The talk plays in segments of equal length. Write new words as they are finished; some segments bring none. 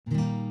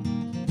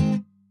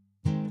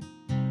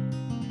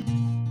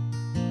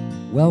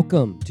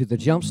Welcome to the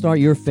Jumpstart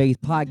Your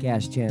Faith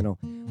podcast channel,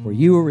 where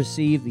you will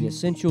receive the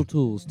essential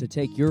tools to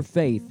take your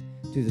faith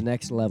to the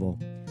next level.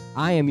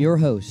 I am your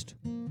host,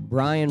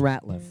 Brian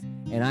Ratliff,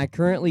 and I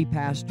currently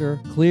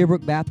pastor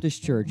Clearbrook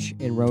Baptist Church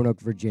in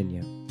Roanoke,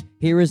 Virginia.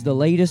 Here is the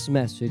latest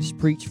message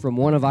preached from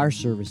one of our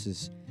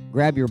services.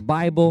 Grab your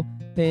Bible,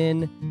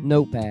 pen,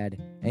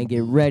 notepad, and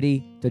get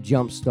ready to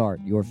jumpstart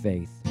your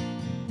faith.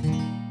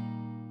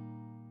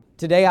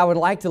 Today, I would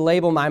like to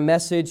label my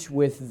message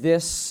with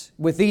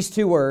these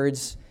two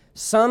words: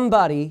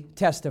 somebody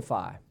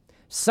testify.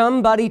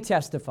 Somebody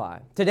testify.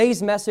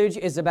 Today's message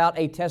is about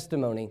a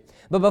testimony.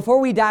 But before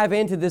we dive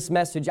into this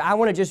message, I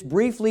want to just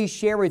briefly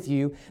share with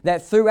you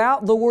that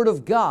throughout the Word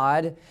of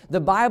God, the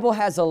Bible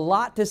has a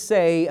lot to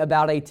say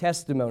about a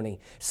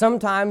testimony.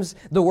 Sometimes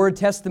the word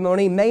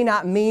testimony may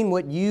not mean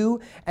what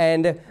you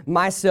and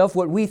myself,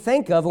 what we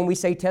think of when we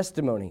say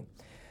testimony.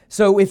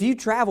 So if you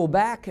travel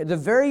back, the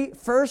very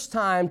first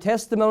time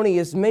testimony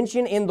is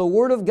mentioned in the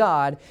Word of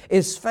God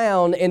is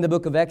found in the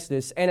book of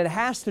Exodus, and it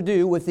has to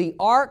do with the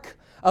Ark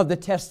of the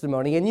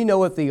Testimony. And you know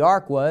what the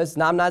Ark was.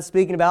 Now, I'm not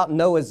speaking about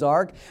Noah's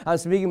Ark. I'm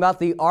speaking about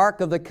the Ark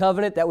of the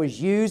Covenant that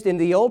was used in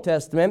the Old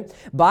Testament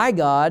by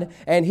God,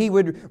 and He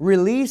would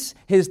release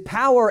His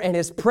power and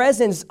His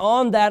presence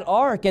on that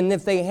Ark. And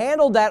if they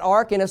handled that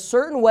Ark in a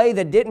certain way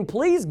that didn't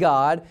please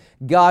God,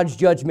 God's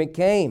judgment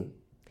came.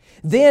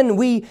 Then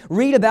we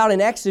read about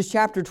in Exodus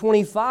chapter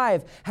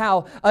 25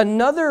 how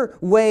another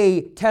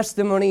way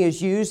testimony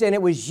is used, and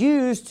it was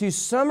used to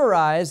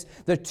summarize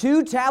the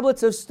 2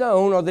 tablets of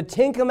stone, or the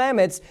 10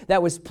 commandments,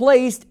 that was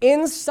placed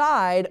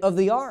inside of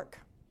the ark.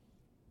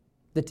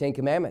 The 10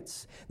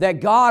 commandments that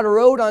God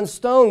wrote on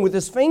stone with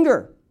His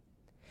finger.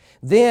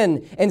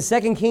 Then in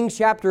 2 Kings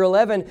chapter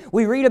 11,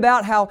 we read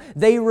about how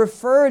they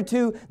referred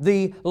to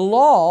the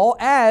law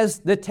as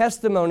the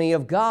testimony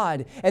of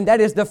God. And that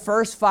is the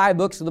first 5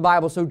 books of the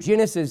Bible. So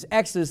Genesis,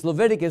 Exodus,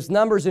 Leviticus,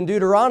 Numbers, and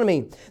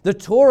Deuteronomy. The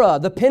Torah,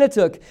 the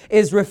Pentateuch,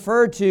 is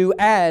referred to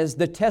as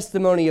the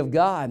testimony of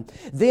God.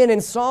 Then in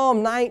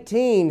Psalm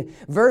 19,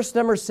 verse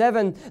number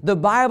 7, the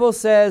Bible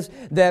says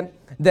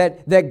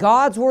that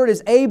God's Word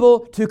is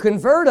able to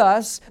convert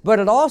us, but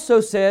it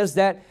also says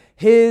that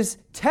His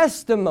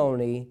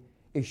testimony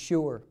is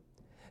sure.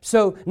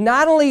 So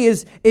not only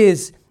is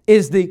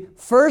the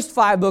first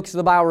 5 books of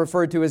the Bible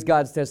referred to as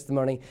God's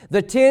testimony,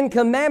 the 10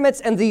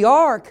 commandments and the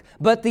ark,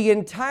 but the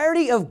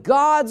entirety of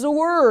God's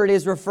Word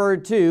is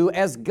referred to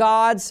as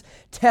God's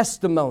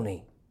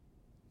testimony.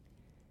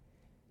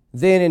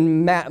 Then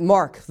in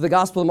Mark, the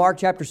Gospel of Mark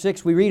chapter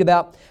 6, we read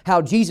about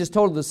how Jesus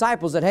told the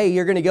disciples that, hey,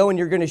 you're going to go and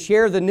you're going to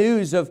share the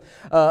news of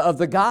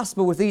the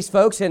gospel with these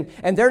folks, and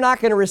they're not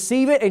going to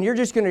receive it, and you're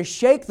just going to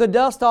shake the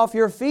dust off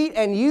your feet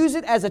and use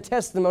it as a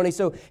testimony.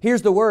 So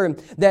here's the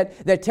word,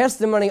 that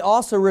testimony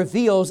also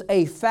reveals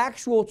a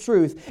factual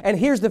truth. And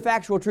here's the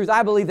factual truth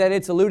I believe that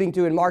it's alluding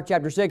to in Mark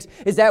chapter 6,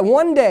 is that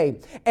one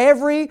day,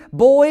 every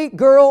boy,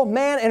 girl,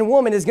 man, and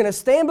woman is going to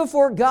stand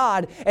before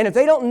God, and if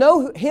they don't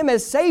know Him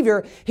as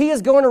Savior, He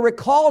is going to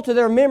recall to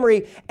their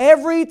memory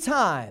every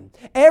time,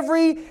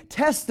 every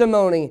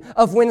testimony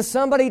of when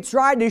somebody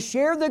tried to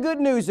share the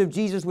good news of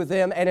Jesus with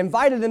them and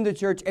invited them to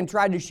church and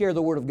tried to share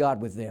the Word of God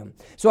with them.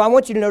 So I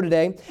want you to know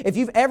today, if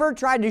you've ever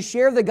tried to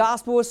share the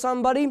gospel with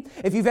somebody,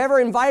 if you've ever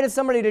invited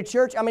somebody to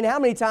church, I mean, how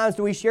many times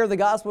do we share the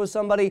gospel with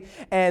somebody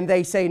and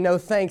they say, no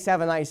thanks,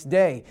 have a nice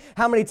day?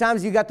 How many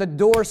times you got the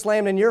door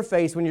slammed in your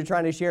face when you're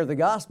trying to share the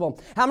gospel?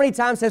 How many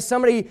times has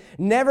somebody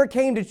never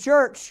came to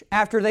church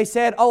after they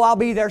said, oh, I'll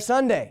be there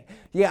Sunday?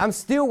 Yeah, I'm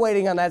still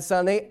waiting on that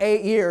Sunday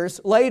 8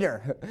 years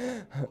later.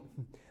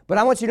 But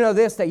I want you to know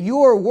this, that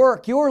your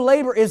work, your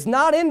labor is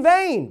not in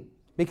vain,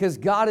 because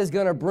God is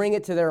going to bring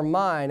it to their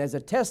mind as a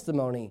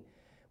testimony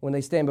when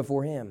they stand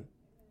before Him.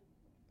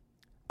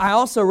 I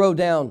also wrote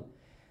down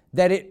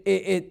that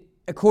it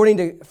according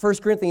to 1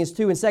 Corinthians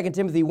 2 and 2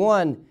 Timothy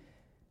 1,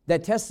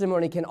 that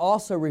testimony can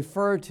also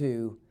refer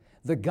to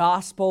the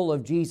gospel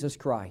of Jesus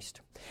Christ.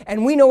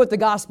 And we know what the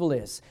gospel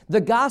is.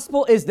 The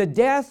gospel is the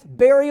death,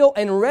 burial,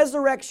 and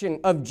resurrection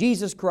of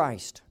Jesus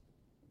Christ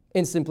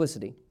in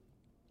simplicity.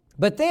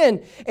 But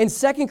then in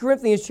 2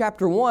 Corinthians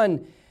chapter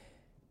 1,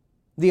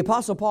 the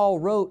Apostle Paul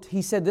wrote,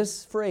 he said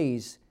this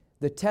phrase,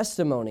 the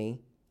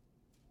testimony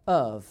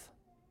of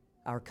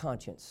our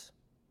conscience.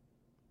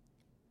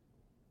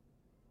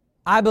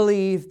 I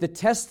believe the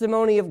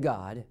testimony of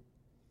God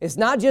is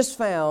not just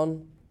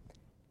found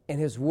in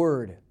His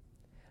Word,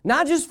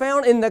 not just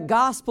found in the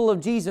gospel of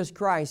Jesus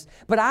Christ,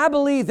 but I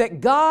believe that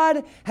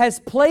God has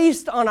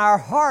placed on our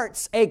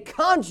hearts a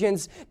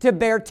conscience to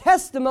bear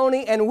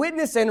testimony and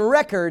witness and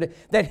record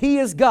that He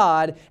is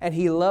God and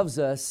He loves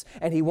us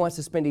and He wants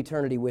to spend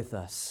eternity with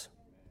us.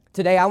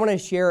 Today, I want to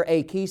share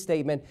a key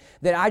statement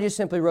that I just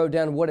simply wrote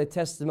down what a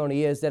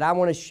testimony is, that I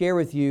want to share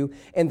with you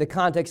in the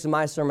context of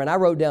my sermon. I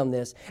wrote down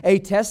this: a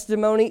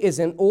testimony is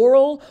an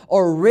oral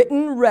or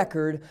written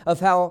record of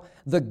how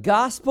the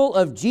gospel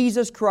of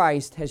Jesus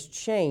Christ has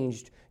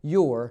changed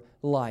your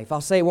life.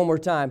 I'll say it one more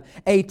time.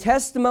 A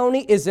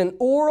testimony is an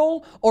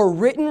oral or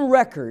written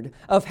record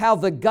of how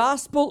the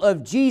gospel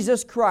of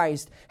Jesus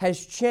Christ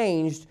has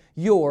changed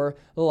your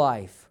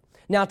life.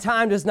 Now,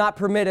 time does not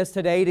permit us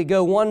today to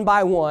go one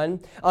by one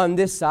on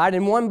this side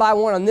and one by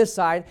one on this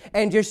side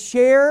and just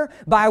share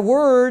by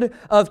word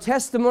of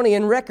testimony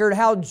and record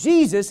how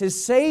Jesus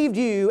has saved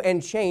you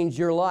and changed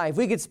your life.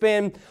 We could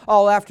spend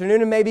all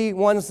afternoon, and maybe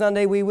one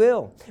Sunday we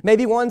will.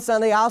 Maybe one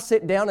Sunday I'll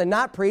sit down and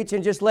not preach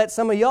and just let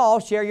some of y'all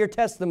share your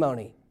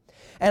testimony.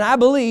 And I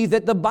believe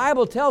that the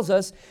Bible tells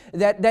us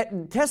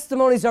that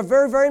testimonies are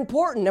very, very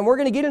important. And we're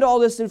going to get into all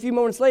this in a few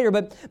moments later.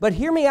 But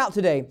hear me out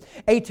today.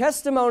 A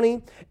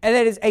testimony, and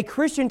that is a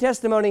Christian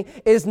testimony,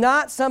 is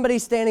not somebody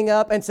standing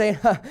up and saying,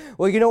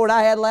 well, you know what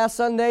I had last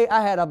Sunday?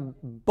 I had a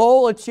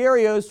bowl of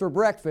Cheerios for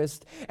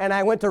breakfast, and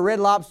I went to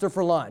Red Lobster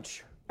for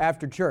lunch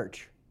after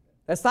church.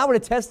 That's not what a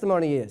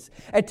testimony is.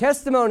 A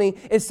testimony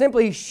is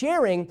simply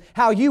sharing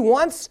how you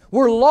once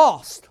were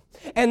lost,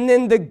 and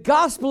then the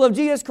gospel of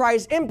Jesus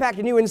Christ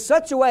impacted you in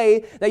such a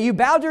way that you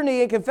bowed your knee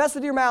and confessed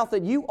with your mouth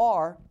that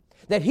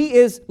that He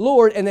is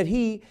Lord, and that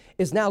He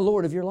is now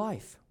Lord of your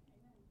life.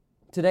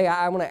 Today,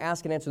 I want to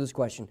ask and answer this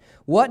question.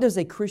 What does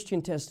a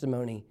Christian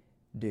testimony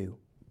do?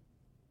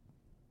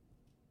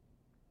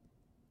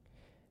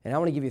 And I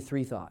want to give you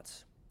 3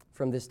 thoughts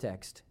from this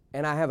text.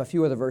 And I have a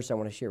few other verses I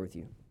want to share with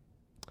you.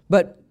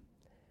 But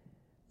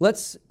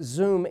let's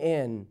zoom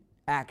in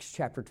Acts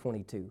chapter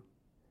 22.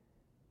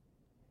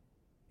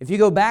 If you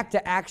go back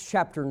to Acts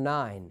chapter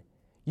 9,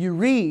 you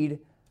read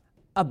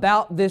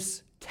about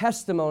this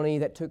testimony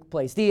that took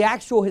place, the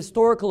actual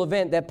historical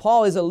event that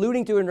Paul is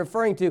alluding to and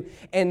referring to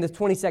in the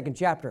 22nd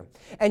chapter.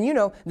 And you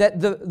know that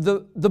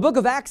the book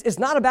of Acts is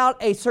not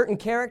about a certain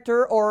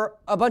character or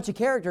a bunch of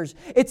characters.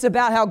 It's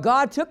about how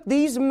God took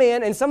these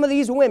men and some of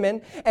these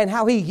women and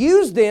how He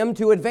used them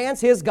to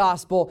advance His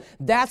gospel.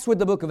 That's what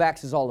the book of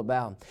Acts is all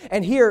about.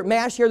 And here, may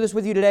I share this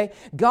with you today?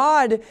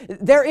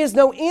 There is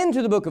no end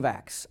to the book of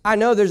Acts. I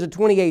know there's a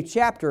 28th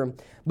chapter,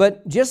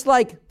 but just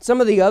like some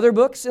of the other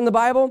books in the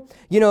Bible,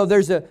 you know,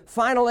 there's a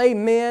final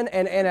amen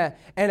and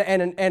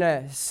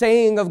a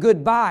saying of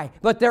goodbye.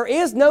 But there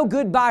is no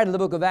goodbye to the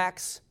book of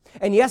Acts.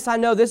 And yes, I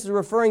know this is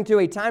referring to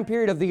a time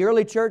period of the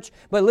early church,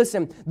 but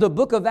listen, the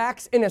book of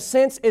Acts, in a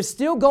sense, is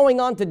still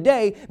going on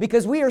today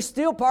because we are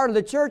still part of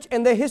the church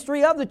and the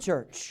history of the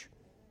church.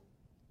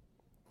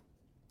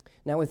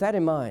 Now, with that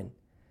in mind,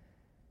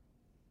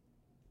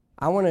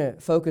 I want to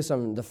focus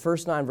on the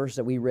first 9 verses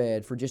that we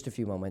read for just a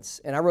few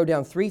moments. And I wrote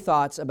down 3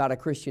 thoughts about a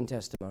Christian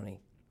testimony.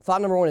 Thought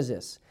number 1 is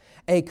this.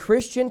 A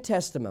Christian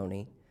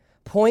testimony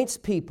points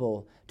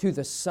people to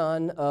the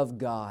Son of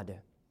God.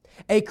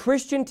 A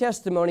Christian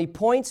testimony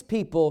points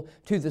people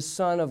to the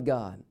Son of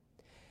God.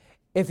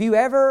 If you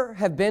ever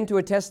have been to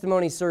a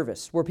testimony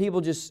service where people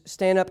just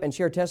stand up and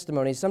share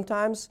testimonies,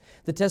 sometimes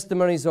the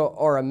testimonies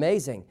are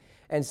amazing.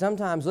 And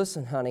sometimes,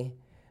 listen, honey,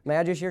 may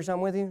I just share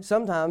something with you?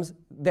 Sometimes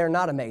they're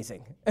not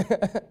amazing.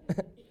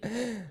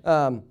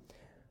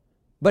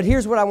 But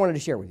here's what I wanted to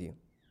share with you.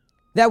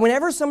 That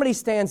whenever somebody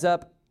stands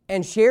up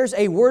and shares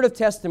a word of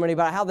testimony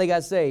about how they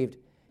got saved,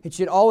 it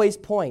should always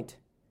point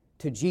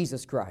to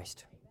Jesus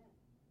Christ.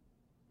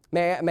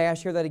 May I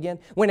share that again?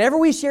 Whenever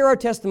we share our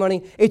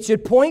testimony, it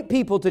should point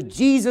people to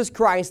Jesus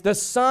Christ, the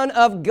Son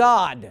of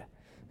God.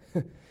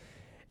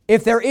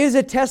 If there is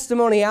a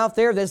testimony out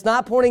there that's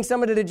not pointing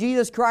somebody to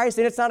Jesus Christ,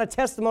 then it's not a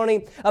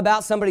testimony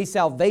about somebody's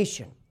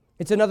salvation.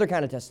 It's another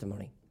kind of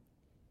testimony.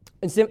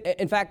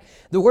 In fact,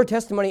 the word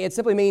testimony, it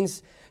simply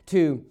means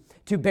to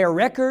bear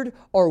record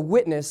or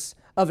witness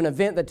of an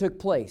event that took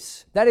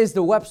place. That is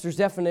the Webster's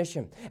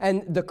definition.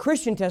 And the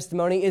Christian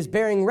testimony is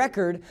bearing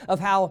record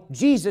of how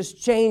Jesus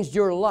changed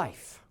your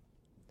life.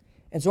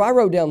 And so I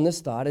wrote down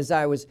this thought as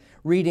I was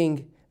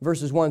reading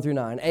verses 1 through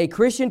 9. A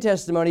Christian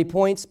testimony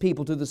points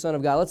people to the Son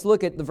of God. Let's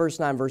look at the verse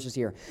 9 verses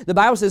here. The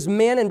Bible says,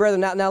 men and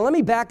brethren. Now let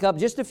me back up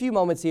just a few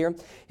moments here.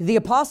 The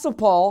Apostle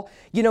Paul,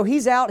 you know,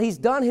 he's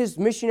done his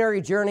missionary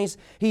journeys.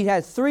 He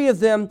had 3 of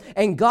them,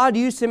 and God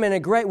used him in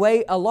a great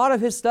way. A lot of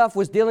his stuff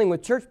was dealing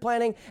with church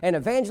planting and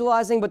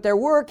evangelizing, but there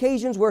were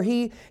occasions where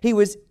he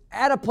was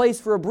at a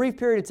place for a brief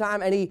period of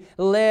time and he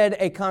led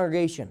a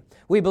congregation.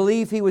 We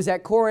believe he was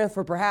at Corinth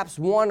for perhaps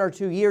 1 or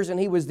 2 years, and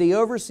he was the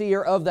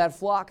overseer of that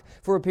flock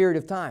for a period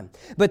of time.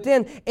 But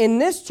then in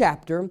this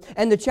chapter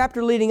and the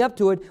chapter leading up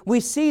to it, we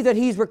see that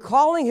he's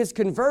recalling his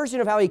conversion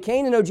of how he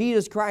came to know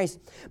Jesus Christ.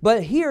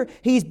 But here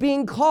he's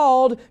being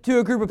called to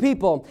a group of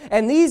people.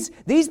 And these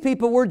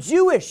people were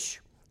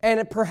Jewish.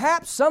 And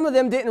perhaps some of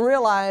them didn't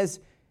realize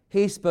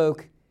he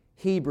spoke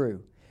Hebrew.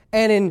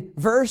 And in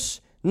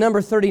verse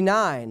number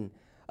 39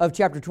 of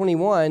chapter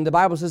 21, the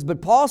Bible says,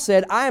 but Paul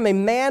said, I am a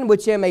man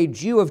which am a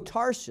Jew of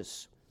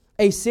Tarsus,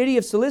 a city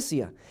of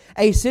Cilicia,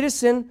 a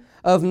citizen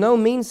of no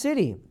mean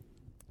city.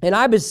 And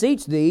I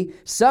beseech thee,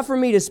 suffer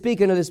me to speak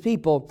unto this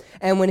people.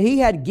 And when he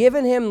had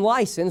given him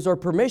license or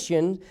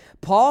permission,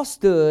 Paul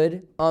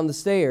stood on the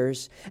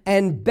stairs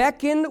and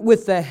beckoned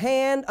with the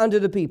hand unto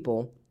the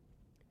people.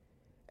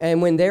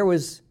 And when there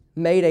was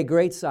made a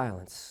great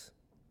silence,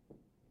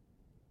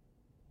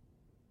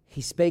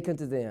 he spake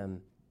unto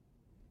them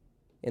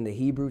in the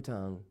Hebrew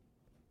tongue,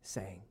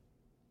 saying.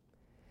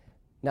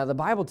 Now the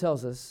Bible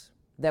tells us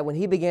that when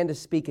he began to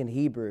speak in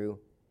Hebrew,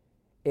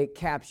 it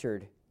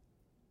captured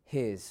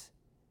his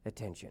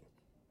attention.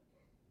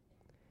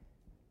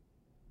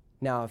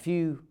 Now, if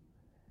you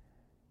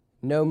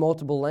know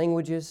multiple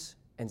languages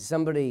and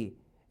somebody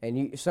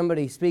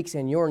speaks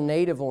in your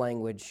native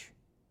language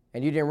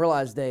and you didn't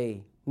realize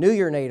they knew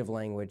your native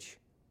language,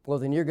 well,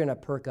 then you're going to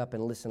perk up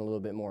and listen a little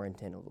bit more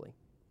attentively.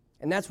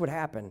 And that's what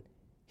happened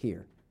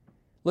here.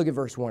 Look at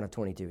verse 1 of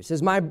 22. It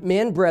says, My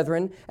men,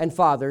 brethren, and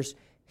fathers,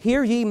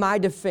 hear ye my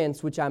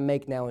defense, which I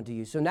make now unto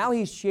you. So now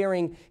he's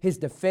sharing his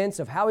defense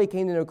of how he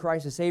came to know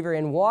Christ as Savior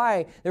and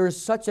why there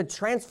is such a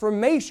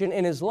transformation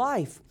in his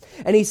life.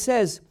 And he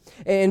says,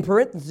 in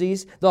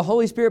parentheses, the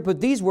Holy Spirit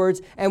put these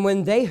words, and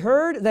when they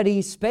heard that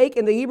he spake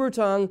in the Hebrew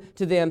tongue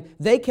to them,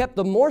 they kept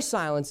the more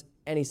silence,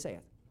 and he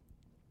saith,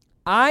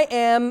 I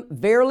am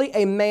verily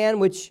a man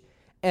which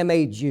am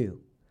a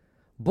Jew,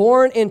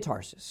 born in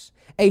Tarsus,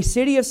 a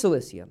city of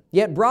Cilicia,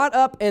 yet brought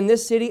up in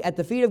this city at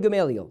the feet of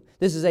Gamaliel.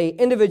 This is an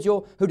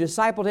individual who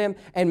discipled him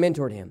and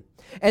mentored him.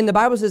 And the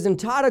Bible says, and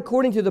taught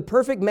according to the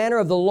perfect manner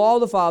of the law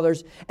of the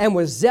fathers, and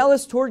was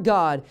zealous toward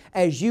God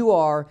as you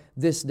are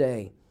this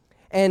day.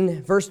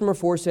 And verse number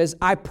 4 says,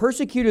 I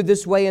persecuted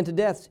this way unto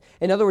death.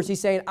 In other words,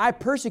 he's saying, I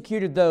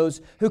persecuted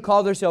those who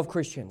call themselves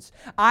Christians.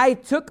 I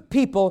took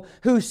people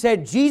who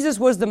said Jesus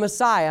was the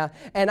Messiah,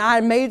 and I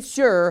made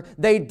sure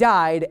they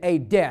died a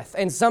death.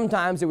 And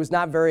sometimes it was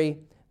not very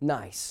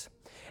nice.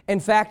 In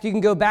fact, you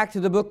can go back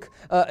to the book,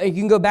 you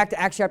can go back to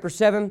Acts chapter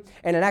 7,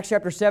 and in Acts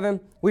chapter 7,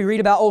 we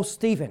read about old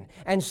Stephen.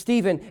 And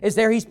Stephen is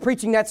there, he's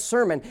preaching that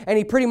sermon, and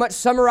he pretty much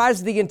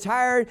summarizes the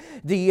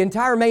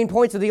entire main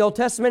points of the Old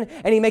Testament,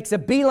 and he makes a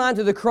beeline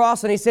to the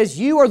cross, and he says,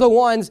 you are the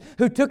ones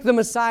who took the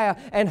Messiah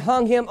and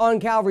hung him on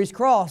Calvary's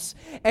cross.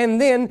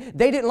 And then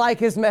they didn't like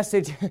his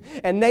message,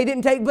 and they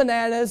didn't take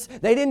bananas,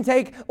 they didn't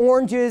take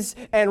oranges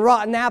and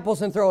rotten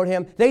apples and throw at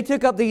him. They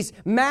took up these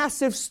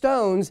massive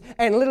stones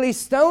and literally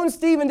stoned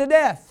Stephen to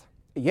death.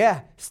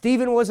 Yeah,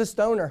 Stephen was a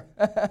stoner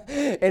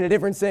in a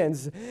different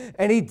sense.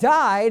 And he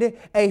died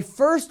a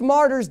first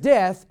martyr's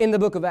death in the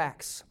book of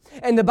Acts.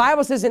 And the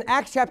Bible says in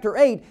Acts chapter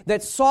 8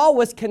 that Saul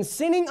was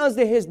consenting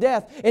unto his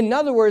death. In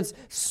other words,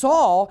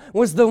 Saul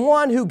was the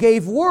one who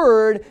gave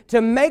word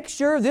to make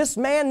sure this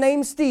man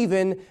named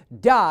Stephen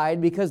died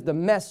because the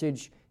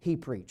message he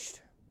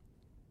preached.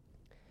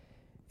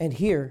 And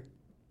here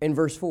in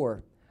verse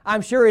 4,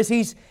 I'm sure as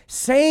he's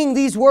saying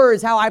these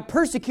words, how I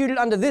persecuted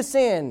unto this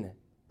end,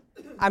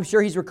 I'm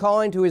sure he's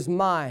recalling to his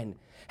mind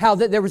how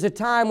that there was a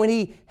time when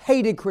he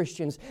hated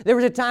Christians. There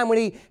was a time when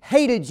he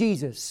hated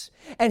Jesus.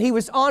 And he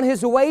was on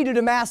his way to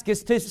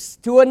Damascus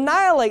to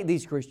annihilate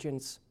these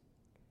Christians.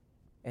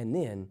 And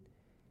then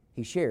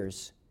he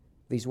shares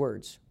these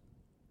words.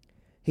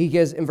 He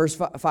gives in verse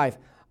 5,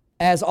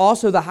 as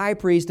also the high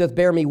priest doth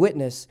bear me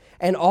witness,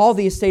 and all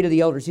the estate of the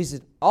elders. He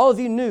says, all of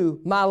you knew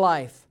my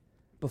life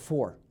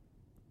before.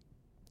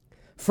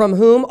 From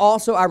whom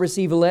also I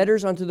received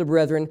letters unto the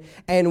brethren,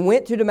 and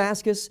went to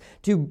Damascus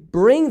to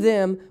bring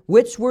them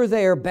which were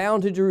there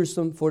bound to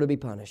Jerusalem for to be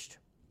punished.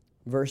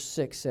 Verse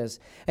 6 says,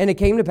 and it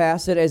came to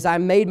pass that as I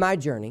made my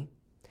journey,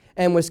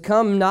 and was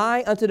come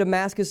nigh unto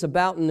Damascus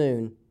about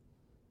noon,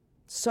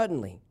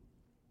 suddenly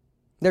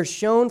there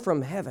shone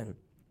from heaven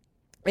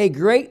a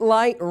great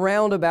light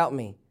round about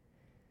me.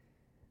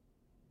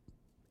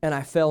 And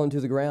I fell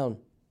into the ground,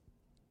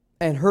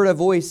 and heard a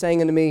voice saying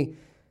unto me,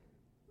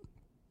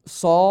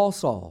 Saul,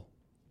 Saul,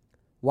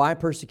 why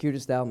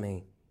persecutest thou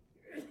me?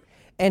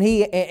 And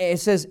it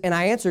says, and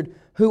I answered,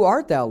 who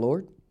art thou,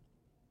 Lord?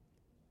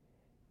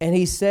 And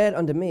he said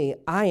unto me,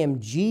 I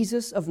am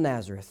Jesus of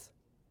Nazareth,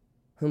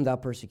 whom thou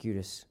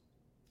persecutest.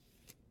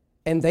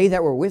 And they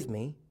that were with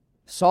me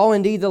saw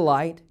indeed the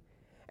light,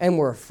 and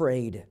were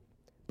afraid,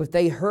 but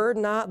they heard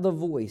not the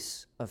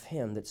voice of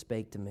him that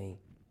spake to me.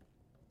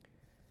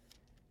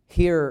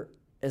 Here,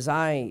 as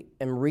I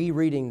am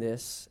rereading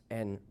this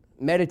and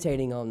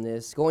meditating on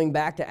this, going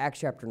back to Acts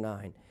chapter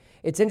 9,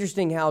 it's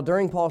interesting how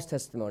during Paul's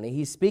testimony,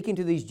 he's speaking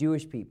to these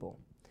Jewish people,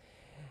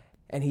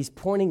 and he's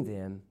pointing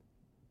them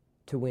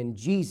to when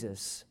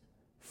Jesus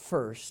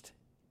first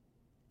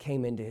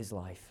came into his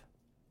life.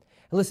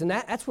 And listen,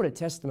 that's what a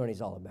testimony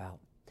is all about.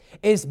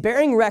 It's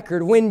bearing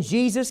record when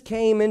Jesus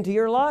came into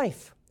your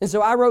life. And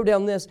so I wrote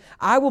down this,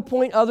 I will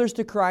point others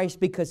to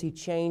Christ because He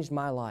changed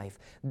my life.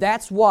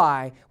 That's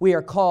why we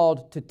are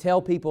called to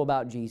tell people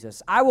about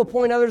Jesus. I will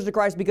point others to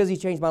Christ because He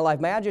changed my life.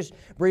 May I just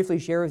briefly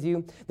share with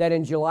you that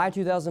in July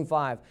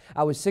 2005,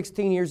 I was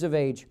 16 years of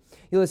age.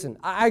 You listen,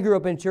 I grew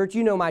up in church.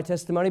 You know my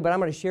testimony, but I'm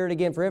going to share it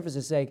again for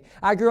emphasis' sake.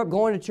 I grew up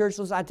going to church.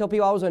 Listen, I tell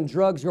people I was on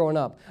drugs growing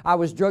up. I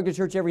was drugged to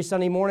church every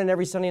Sunday morning,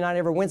 every Sunday night,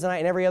 every Wednesday night,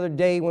 and every other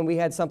day when we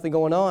had something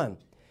going on.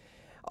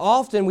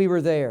 Often we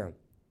were there.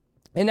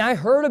 And I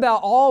heard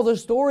about all the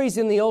stories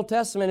in the Old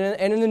Testament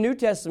and in the New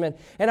Testament.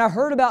 And I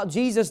heard about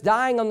Jesus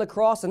dying on the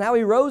cross and how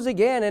He rose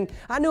again. And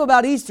I knew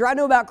about Easter. I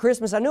knew about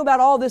Christmas. I knew about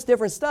all this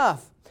different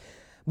stuff.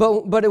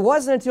 But it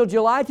wasn't until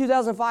July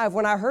 2005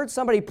 when I heard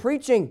somebody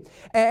preaching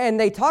and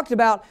they talked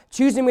about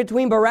choosing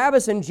between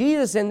Barabbas and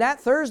Jesus. And that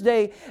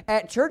Thursday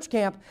at church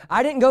camp,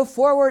 I didn't go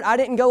forward. I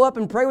didn't go up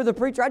and pray with the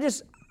preacher.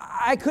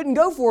 I couldn't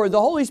go forward.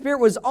 The Holy Spirit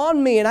was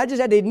on me, and I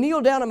just had to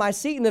kneel down in my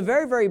seat in the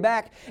very, very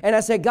back. And I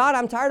said, God,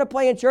 I'm tired of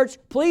playing church.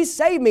 Please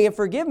save me and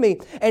forgive me.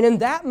 And in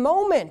that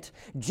moment,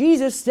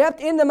 Jesus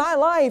stepped into my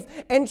life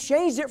and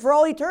changed it for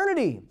all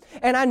eternity.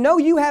 And I know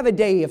you have a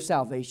day of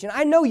salvation.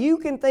 I know you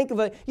can think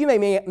of you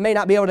may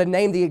not be able to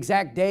name the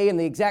exact day and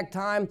the exact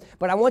time,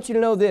 but I want you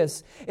to know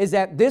this, is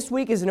that this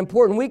week is an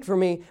important week for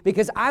me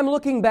because I'm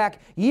looking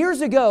back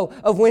years ago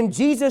of when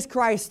Jesus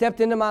Christ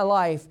stepped into my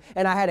life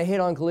and I had a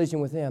head-on collision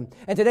with Him.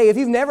 And today, if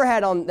you've never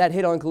had that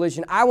head-on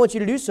collision, I want you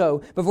to do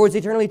so before it's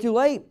eternally too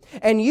late.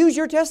 And use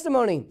your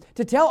testimony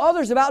to tell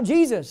others about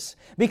Jesus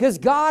because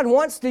God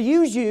wants to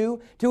use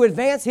you to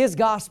advance His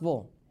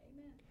gospel.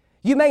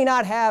 You may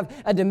not have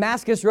a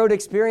Damascus Road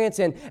experience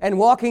and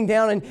walking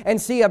down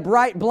and see a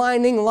bright,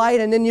 blinding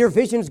light and then your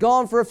vision's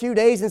gone for a few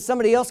days and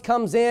somebody else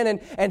comes in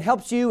and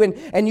helps you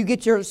and you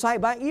get your sight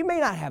back. You may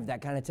not have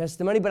that kind of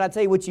testimony, but I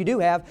tell you what you do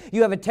have.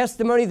 You have a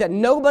testimony that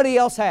nobody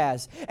else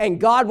has,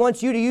 and God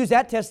wants you to use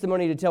that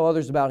testimony to tell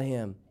others about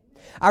Him.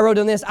 I wrote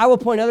on this, I will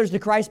point others to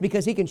Christ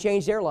because He can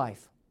change their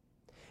life.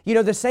 You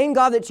know, the same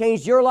God that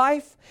changed your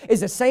life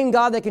is the same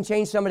God that can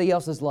change somebody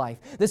else's life.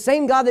 The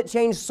same God that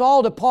changed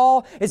Saul to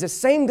Paul is the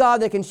same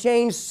God that can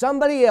change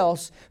somebody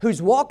else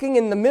who's walking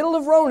in the middle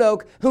of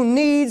Roanoke who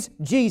needs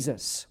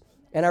Jesus.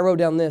 And I wrote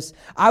down this,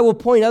 I will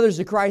point others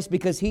to Christ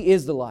because He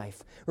is the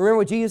life. Remember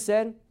what Jesus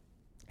said?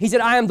 He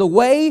said, I am the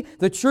way,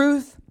 the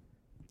truth,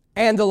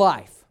 and the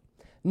life.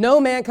 No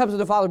man comes to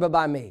the Father but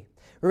by me.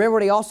 Remember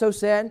what He also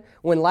said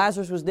when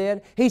Lazarus was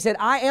dead? He said,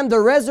 I am the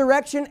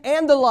resurrection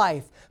and the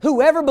life.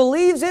 Whoever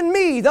believes in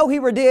me, though he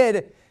were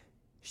dead,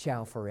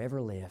 shall forever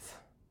live.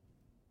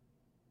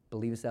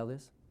 Believest thou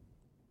this?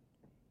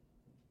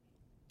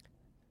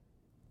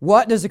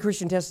 What does a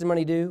Christian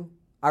testimony do?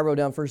 I wrote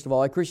down, first of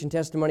all, a Christian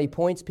testimony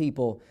points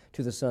people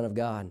to the Son of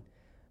God.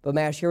 But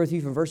may I share with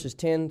you from verses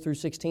 10 through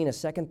 16 a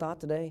second thought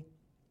today?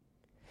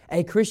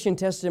 A Christian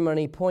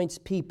testimony points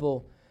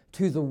people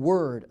to the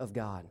Word of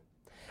God.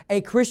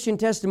 A Christian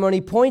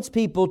testimony points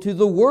people to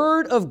the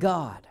Word of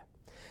God.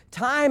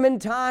 Time and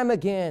time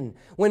again,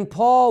 when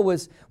Paul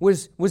was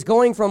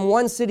going from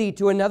one city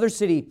to another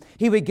city,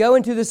 he would go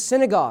into the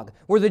synagogue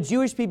where the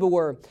Jewish people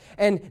were,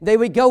 and they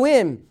would go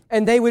in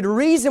and they would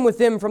reason with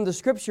them from the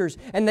Scriptures,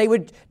 and they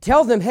would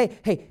tell them,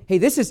 hey,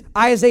 this is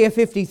Isaiah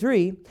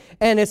 53,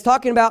 and it's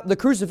talking about the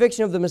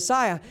crucifixion of the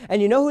Messiah.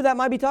 And you know who that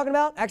might be talking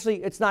about?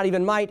 Actually, it's not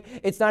even might,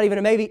 it's not even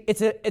a maybe,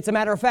 it's a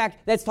matter of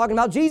fact. That's talking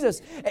about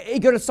Jesus. You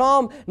go to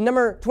Psalm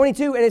number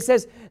 22, and it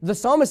says, the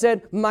psalmist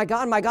said, my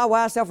God,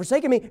 why hast thou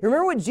forsaken me?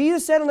 Remember what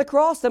Jesus said on the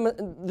cross?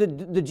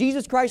 The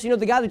Jesus Christ, you know,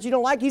 the guy that you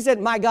don't like? He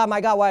said, my God,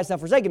 why hast thou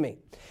forsaken me?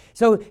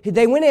 So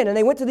they went in and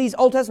they went to these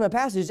Old Testament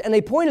passages and they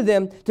pointed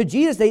them to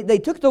Jesus. They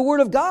took the Word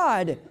of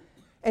God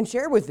and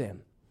shared with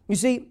them. You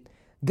see,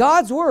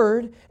 God's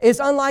Word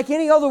is unlike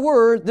any other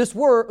word this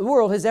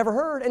world has ever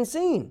heard and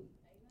seen.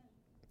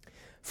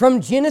 From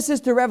Genesis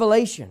to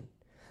Revelation,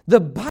 the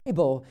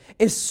Bible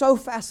is so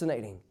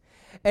fascinating.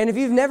 And if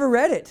you've never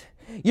read it,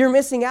 you're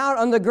missing out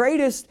on the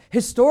greatest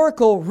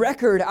historical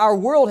record our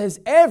world has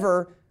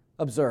ever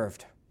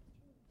observed.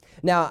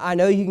 Now, I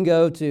know you can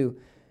go to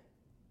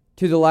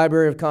the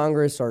Library of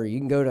Congress, or you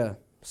can go to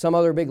some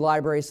other big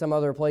library, some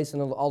other place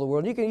in all the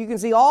world. You can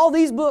see all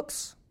these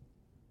books.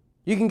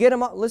 You can get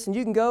them. Listen,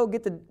 you can go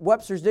get the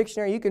Webster's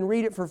Dictionary. You can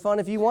read it for fun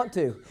if you want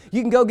to.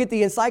 You can go get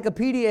the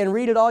encyclopedia and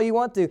read it all you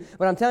want to.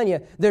 But I'm telling you,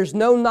 there's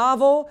no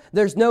novel,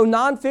 there's no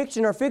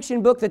nonfiction or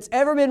fiction book that's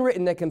ever been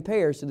written that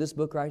compares to this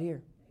book right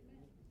here.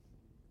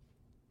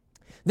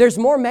 There's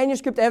more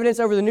manuscript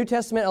evidence over the New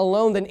Testament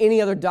alone than any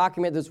other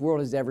document this world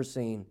has ever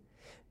seen.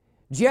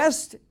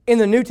 Just in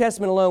the New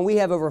Testament alone, we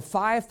have over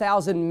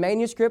 5,000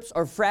 manuscripts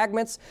or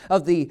fragments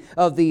of the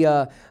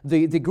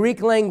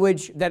Greek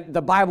language that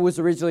the Bible was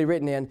originally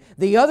written in.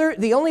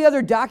 The only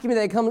other document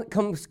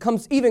that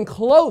comes even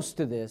close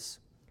to this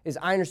is,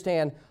 I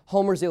understand,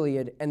 Homer's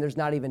Iliad, and there's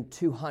not even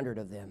 200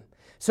 of them.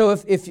 So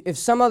if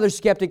some other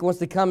skeptic wants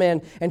to come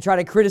in and try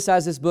to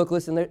criticize this book,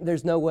 listen,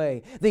 there's no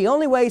way. The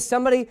only way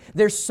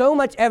there's so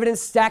much evidence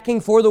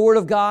stacking for the Word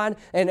of God,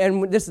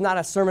 and this is not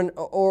a sermon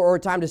or a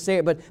time to say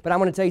it, but I'm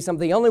going to tell you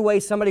something. The only way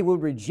somebody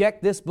would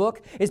reject this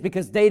book is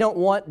because they don't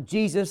want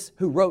Jesus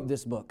who wrote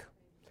this book.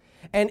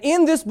 And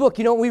in this book,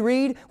 you know what we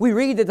read? We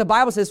read that the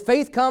Bible says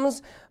faith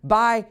comes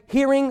by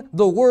hearing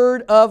the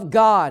Word of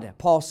God,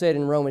 Paul said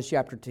in Romans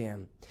chapter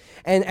 10.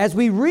 And as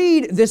we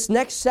read this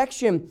next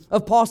section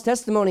of Paul's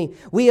testimony,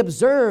 we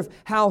observe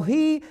how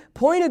he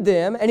pointed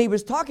them, and he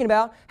was talking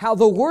about how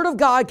the Word of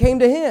God came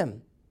to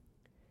him.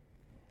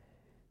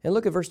 And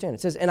look at verse 10.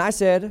 It says, and I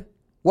said,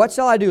 what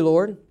shall I do,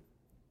 Lord?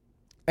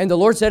 And the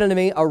Lord said unto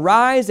me,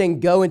 arise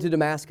and go into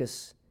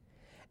Damascus,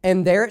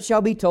 and there it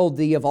shall be told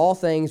thee of all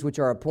things which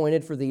are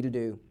appointed for thee to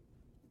do.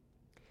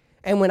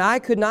 And when I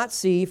could not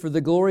see for the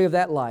glory of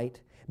that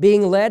light,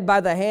 being led by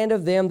the hand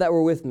of them that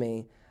were with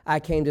me, I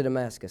came to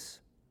Damascus.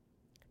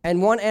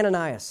 and one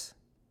Ananias.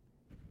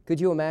 Could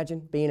you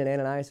imagine being in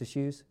Ananias'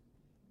 shoes?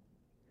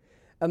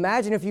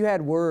 Imagine if you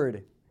had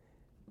word.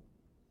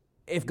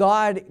 If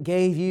God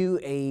gave you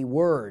a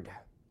word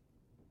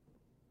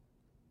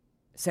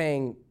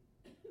saying,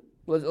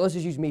 let's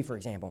just use me for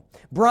example.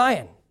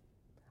 Brian,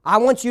 I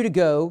want you to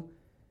go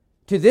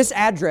to this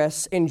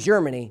address in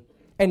Germany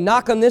and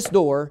knock on this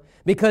door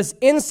because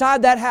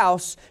inside that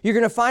house you're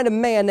going to find a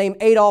man named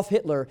Adolf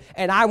Hitler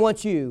and I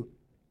want you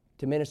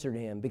to minister to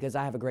him because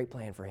I have a great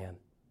plan for him.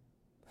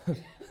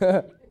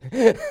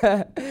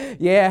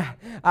 Yeah,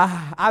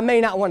 I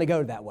may not want to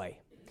go that way.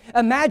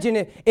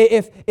 Imagine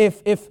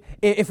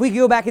if we could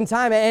go back in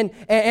time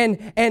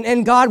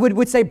and God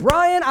would say,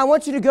 Brian, I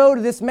want you to go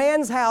to this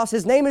man's house.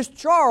 His name is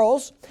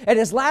Charles, and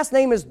his last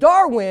name is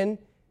Darwin.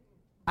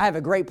 I have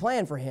a great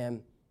plan for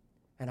him,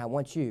 and I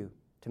want you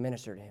to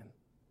minister to him.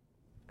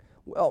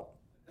 Well,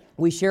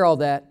 we share all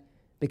that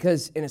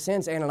because, in a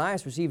sense,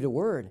 Ananias received a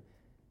word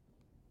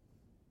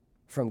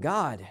from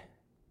God.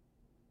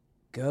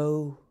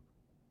 Go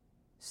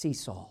see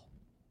Saul.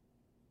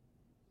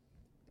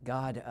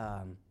 God,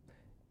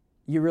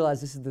 you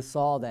realize this is the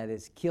Saul that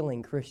is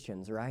killing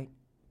Christians, right?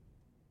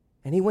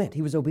 And he went.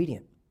 He was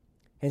obedient.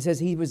 And it says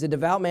he was a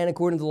devout man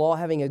according to the law,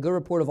 having a good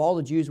report of all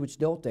the Jews which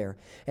dwelt there.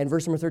 And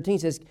verse number 13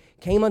 says,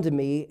 came unto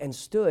me and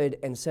stood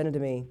and said unto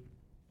me,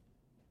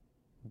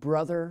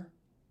 Brother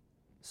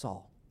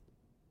Saul,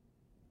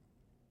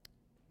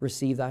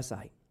 receive thy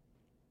sight.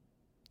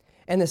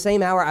 And the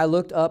same hour I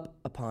looked up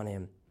upon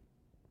him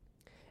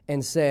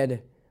and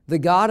said, the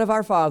God of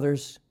our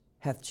fathers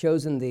hath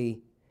chosen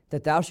thee,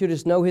 that thou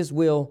shouldest know his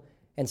will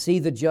and see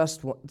that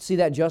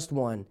just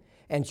one,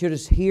 and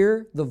shouldest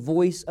hear the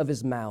voice of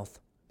his mouth.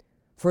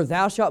 For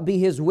thou shalt be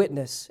his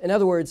witness, in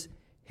other words,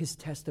 his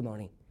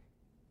testimony,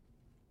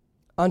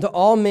 unto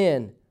all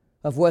men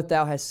of what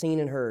thou hast seen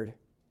and heard.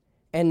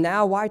 And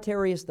now why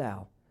tarriest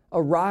thou?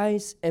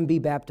 Arise and be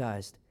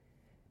baptized,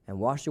 and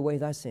wash away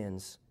thy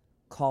sins,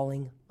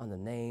 calling on the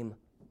name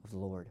of the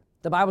Lord.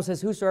 The Bible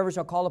says, whosoever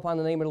shall call upon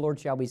the name of the Lord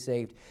shall be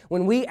saved.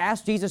 When we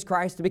ask Jesus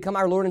Christ to become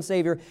our Lord and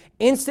Savior,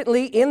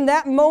 instantly, in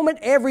that moment,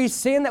 every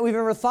sin that we've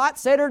ever thought,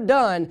 said, or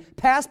done,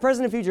 past,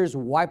 present, and future, is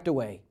wiped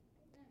away.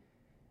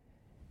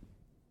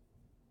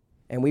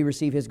 And we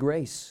receive his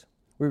grace.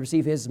 We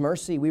receive his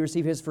mercy. We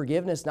receive his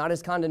forgiveness, not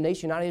his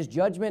condemnation, not his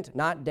judgment,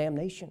 not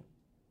damnation.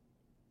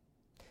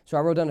 So I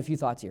wrote down a few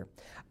thoughts here.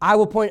 I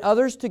will point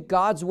others to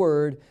God's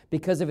Word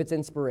because of its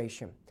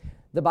inspiration.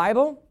 The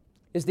Bible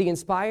is the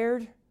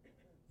inspired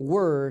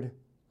Word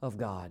of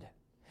God.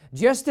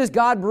 Just as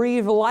God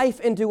breathed life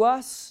into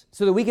us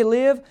so that we can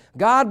live,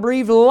 God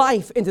breathed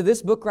life into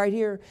this book right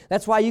here.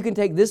 That's why you can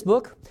take this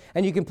book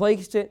and you can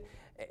place it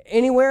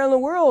anywhere in the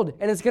world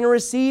and it's going to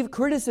receive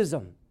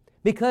criticism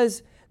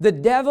because the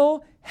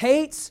devil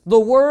hates the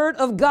Word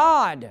of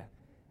God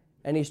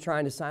and he's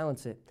trying to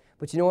silence it.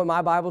 But you know what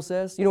my Bible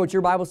says? You know what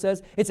your Bible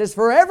says? It says,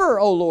 forever,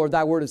 O Lord,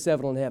 thy word is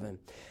settled in heaven.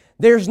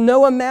 There's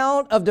no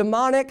amount of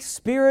demonic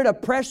spirit,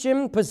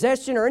 oppression,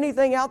 possession, or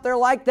anything out there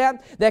like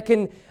that that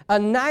can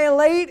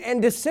annihilate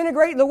and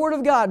disintegrate the Word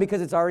of God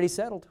because it's already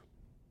settled.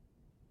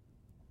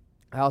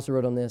 I also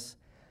wrote on this,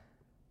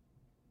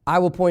 I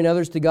will point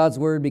others to God's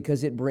Word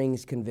because it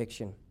brings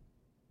conviction.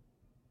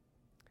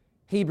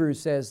 Hebrews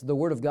says the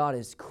Word of God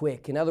is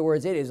quick. In other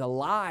words, it is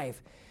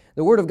alive.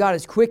 The Word of God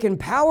is quick and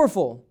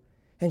powerful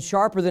and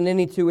sharper than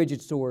any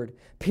two-edged sword,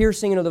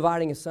 piercing and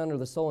dividing asunder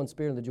the soul and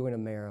spirit and the joint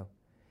and marrow.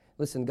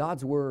 Listen,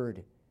 God's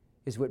Word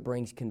is what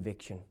brings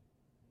conviction.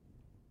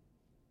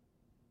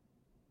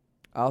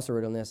 I also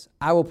wrote on this,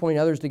 I will point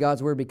others to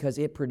God's Word because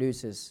it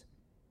produces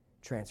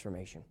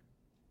transformation.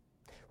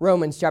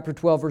 Romans chapter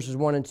 12, verses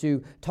 1 and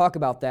 2 talk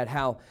about that,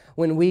 how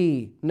when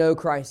we know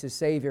Christ as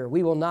Savior,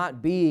 we will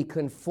not be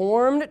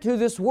conformed to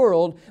this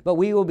world, but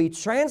we will be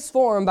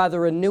transformed by the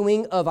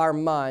renewing of our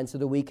mind so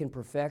that we can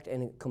perfect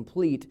and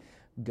complete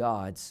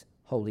God's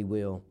holy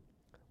will.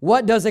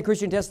 What does a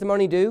Christian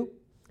testimony do?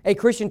 A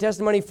Christian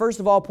testimony, first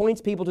of all, points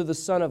people to the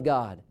Son of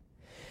God.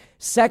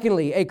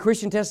 Secondly, a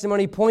Christian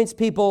testimony points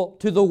people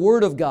to the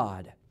Word of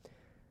God.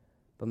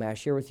 But may I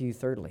share with you,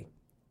 thirdly,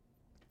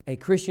 a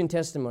Christian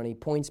testimony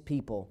points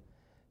people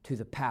to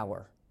the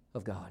power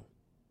of God.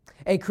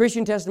 A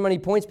Christian testimony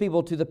points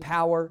people to the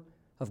power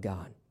of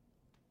God.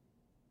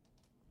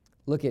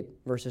 Look at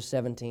verses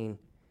 17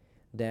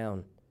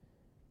 down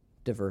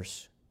to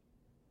verse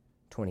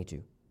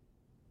 22.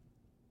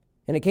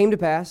 And it came to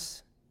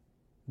pass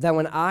that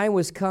when I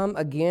was come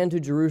again to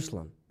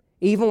Jerusalem,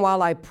 even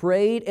while I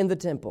prayed in the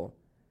temple,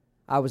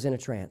 I was in a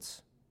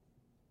trance,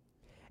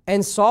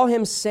 and saw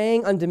him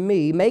saying unto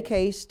me, make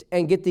haste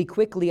and get thee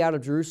quickly out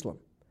of Jerusalem,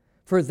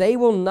 for they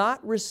will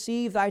not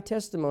receive thy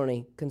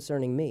testimony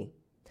concerning me.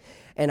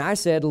 And I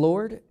said,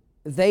 Lord,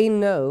 they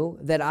know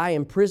that I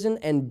imprison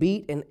and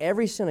beat in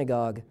every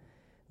synagogue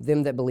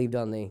them that believed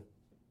on thee.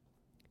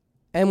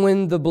 And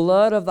when the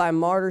blood of thy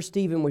martyr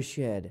Stephen was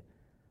shed,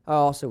 I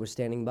also was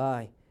standing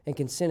by, and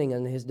consenting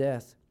unto his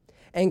death,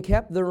 and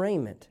kept the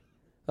raiment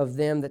of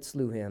them that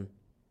slew him.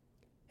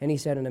 And he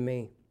said unto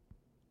me,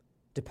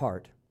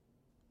 depart,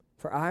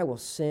 for I will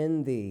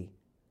send thee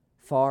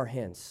far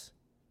hence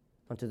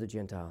unto the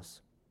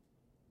Gentiles.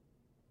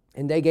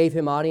 And they gave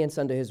him audience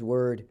unto his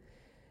word,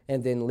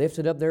 and then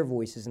lifted up their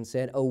voices and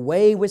said,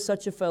 Away with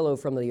such a fellow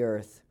from the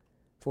earth,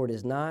 for it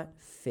is not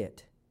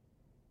fit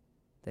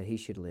that he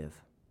should live.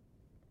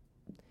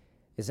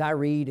 As I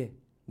read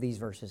these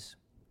verses,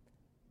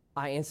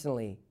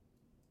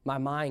 my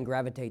mind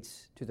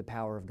gravitates to the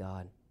power of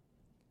God.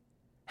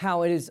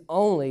 How it is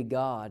only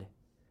God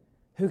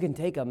who can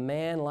take a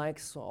man like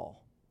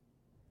Saul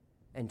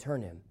and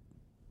turn him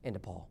into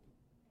Paul.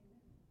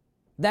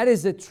 That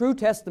is the true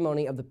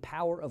testimony of the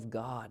power of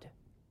God.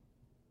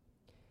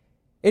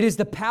 It is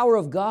the power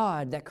of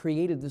God that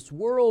created this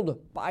world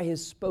by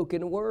His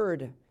spoken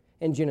word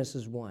in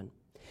Genesis 1.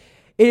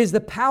 It is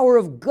the power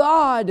of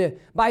God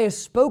by His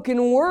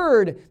spoken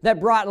word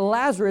that brought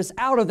Lazarus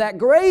out of that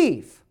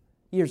grave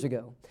years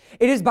ago.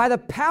 It is by the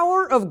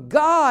power of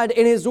God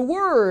in His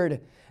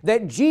word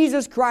that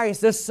Jesus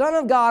Christ, the Son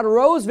of God,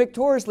 rose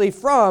victoriously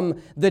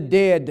from the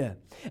dead.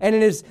 And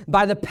it is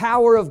by the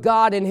power of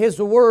God in His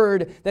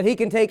word that He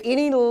can take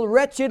any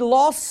wretched,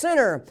 lost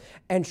sinner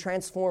and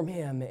transform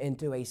him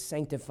into a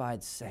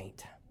sanctified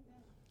saint.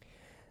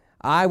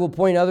 I will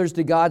point others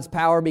to God's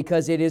power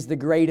because it is the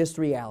greatest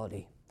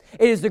reality.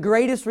 It is the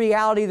greatest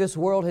reality this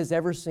world has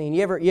ever seen.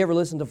 You ever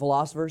listen to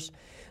philosophers?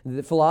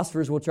 The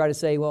philosophers will try to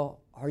say,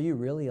 well, are you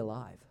really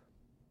alive?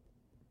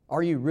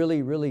 Are you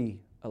really,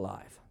 really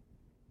alive?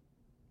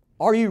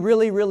 Are you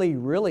really, really,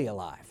 really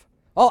alive?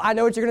 Oh, I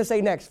know what you're going to say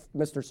next,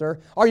 Mr.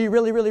 Sir. Are you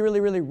really, really, really,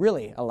 really,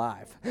 really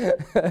alive?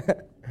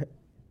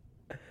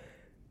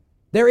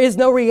 There is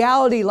no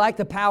reality like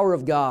the power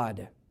of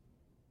God.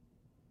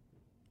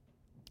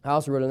 I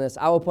also wrote on this,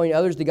 I will point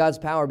others to God's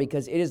power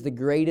because it is the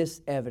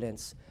greatest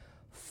evidence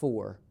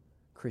for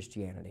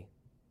Christianity.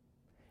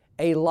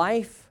 A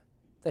life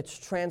that's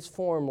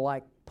transformed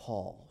like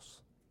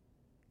Paul's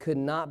could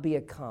not be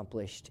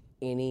accomplished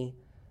any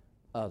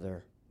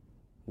other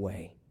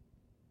way.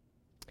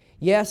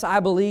 Yes, I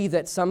believe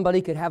that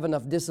somebody could have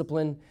enough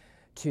discipline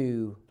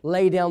to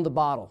lay down the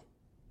bottle,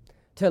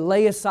 to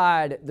lay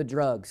aside the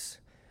drugs,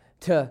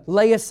 to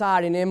lay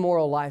aside an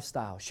immoral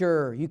lifestyle.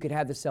 Sure, you could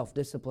have the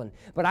self-discipline,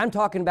 but I'm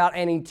talking about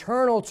an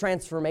eternal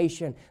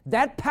transformation.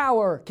 That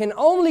power can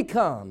only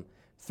come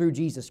through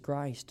Jesus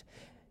Christ.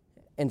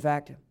 In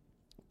fact,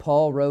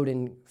 Paul wrote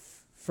in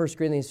 1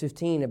 Corinthians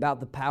 15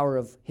 about the power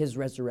of His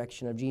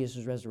resurrection, of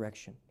Jesus'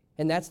 resurrection.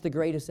 And that's the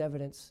greatest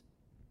evidence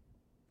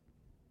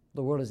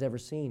the world has ever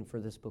seen for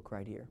this book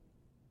right here.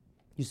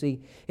 You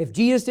see, if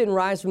Jesus didn't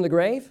rise from the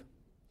grave,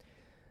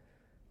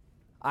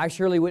 I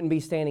surely wouldn't be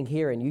standing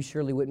here and you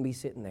surely wouldn't be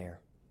sitting there.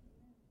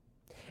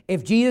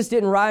 If Jesus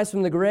didn't rise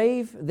from the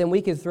grave, then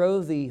we could throw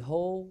the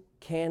whole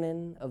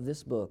canon of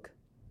this book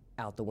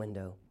out the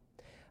window.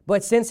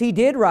 But since He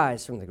did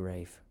rise from the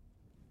grave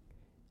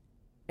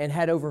and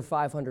had over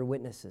 500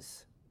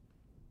 witnesses,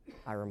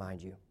 I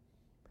remind you,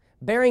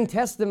 bearing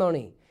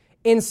testimony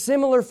in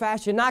similar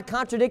fashion, not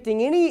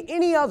contradicting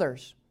any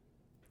others,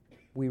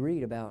 we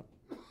read about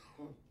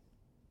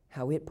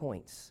how it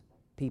points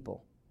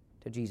people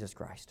to Jesus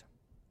Christ.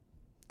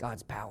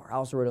 God's power. I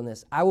also wrote on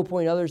this, I will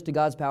point others to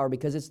God's power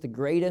because it's the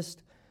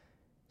greatest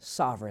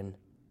sovereign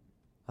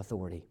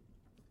authority.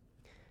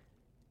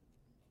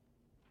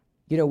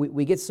 You know,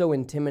 we get so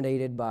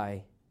intimidated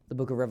by the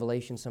book of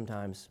Revelation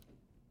sometimes.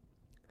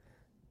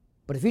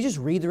 But if you just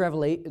read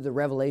the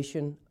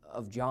revelation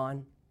of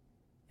John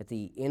at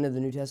the end of the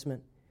New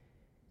Testament,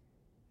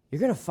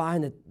 you're going to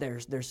find that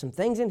there's some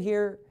things in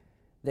here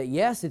that,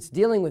 yes, it's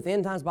dealing with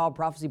end times Bible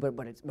prophecy,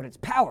 but it's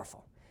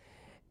powerful.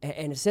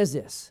 And it says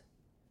this,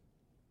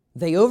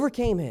 they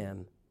overcame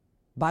him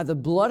by the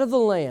blood of the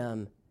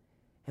Lamb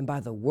and by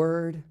the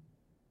word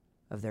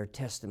of their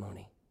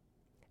testimony.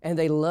 And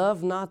they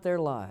loved not their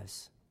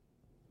lives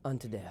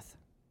unto death.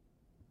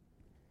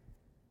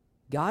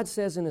 God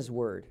says in His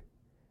word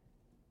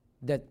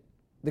that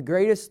the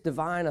greatest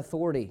divine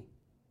authority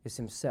is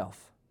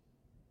Himself.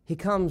 He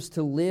comes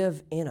to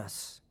live in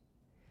us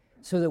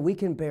so that we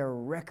can bear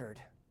record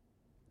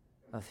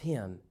of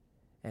Him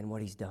and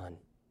what He's done.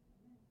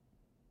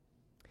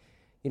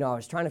 You know, I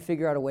was trying to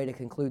figure out a way to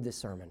conclude this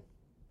sermon.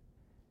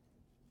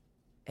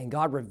 And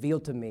God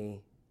revealed to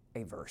me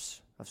a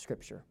verse of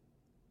Scripture.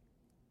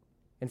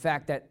 In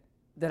fact, that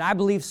I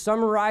believe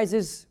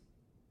summarizes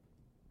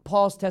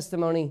Paul's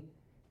testimony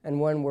in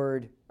one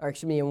word, or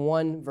actually in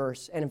one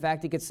verse. And in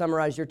fact, it could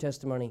summarize your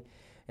testimony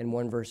in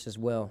one verse as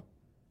well.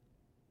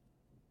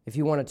 If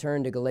you want to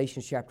turn to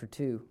Galatians chapter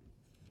 2,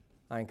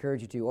 I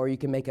encourage you to, or you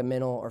can make a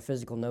mental or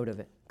physical note of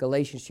it.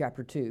 Galatians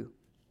chapter 2.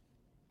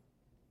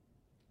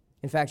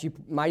 In fact, you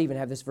might even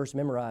have this verse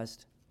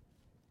memorized.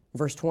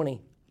 Verse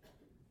 20.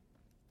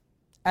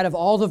 Out of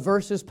all the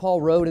verses Paul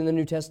wrote in the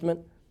New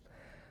Testament,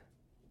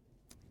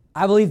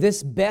 I believe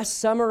this best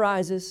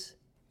summarizes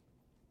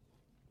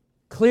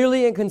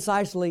clearly and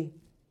concisely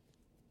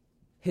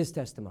his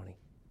testimony.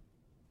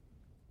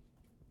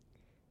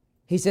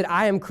 He said,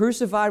 I am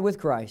crucified with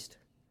Christ.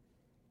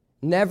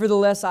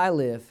 Nevertheless I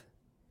live.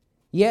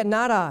 Yet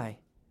not I,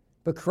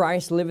 but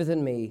Christ liveth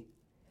in me.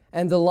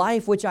 And the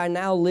life which I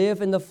now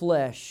live in the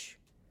flesh,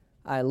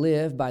 I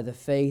live by the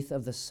faith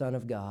of the Son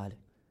of God,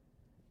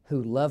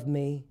 who loved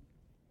me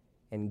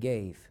and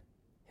gave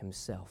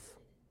himself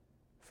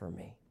for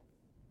me.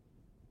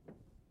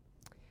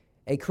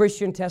 A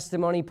Christian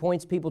testimony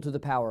points people to the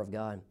power of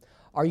God.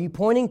 Are you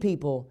pointing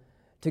people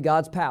to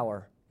God's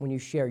power when you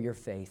share your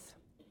faith?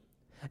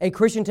 A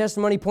Christian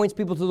testimony points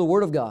people to the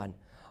Word of God.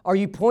 Are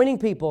you pointing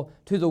people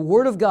to the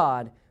Word of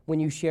God when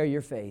you share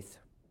your faith?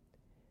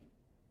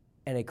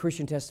 And a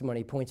Christian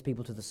testimony points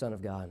people to the Son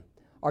of God.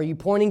 Are you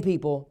pointing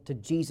people to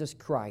Jesus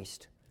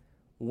Christ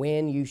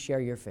when you share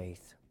your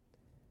faith?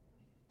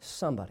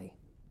 Somebody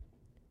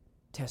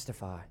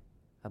testify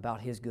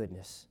about His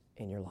goodness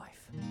in your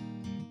life.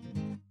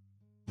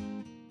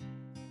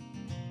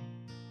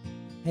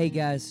 Hey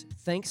guys,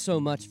 thanks so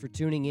much for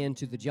tuning in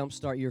to the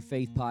Jumpstart Your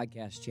Faith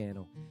podcast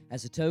channel.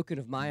 As a token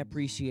of my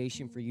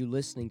appreciation for you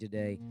listening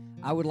today,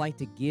 I would like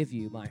to give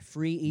you my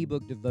free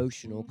ebook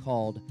devotional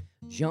called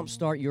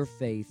Jumpstart Your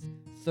Faith,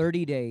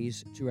 30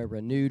 Days to a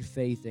Renewed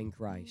Faith in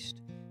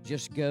Christ.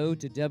 Just go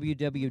to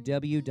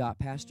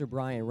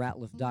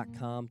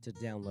www.pastorbrianratliff.com to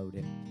download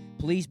it.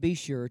 Please be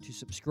sure to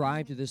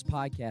subscribe to this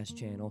podcast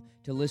channel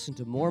to listen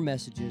to more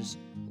messages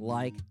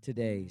like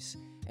today's.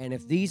 And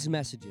if these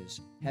messages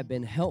have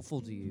been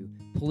helpful to you,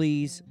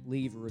 please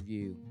leave a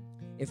review.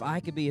 If I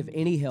could be of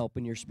any help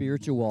in your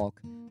spiritual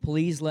walk,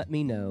 please let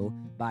me know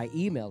by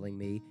emailing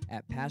me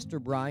at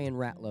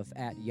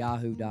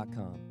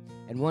pastorbrianratliff@yahoo.com.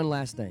 And one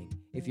last thing,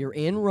 if you're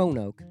in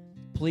Roanoke,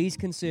 please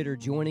consider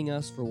joining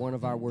us for one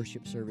of our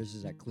worship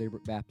services at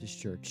Clearbrook Baptist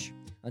Church.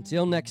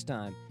 Until next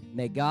time,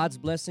 may God's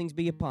blessings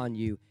be upon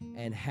you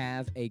and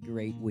have a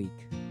great week.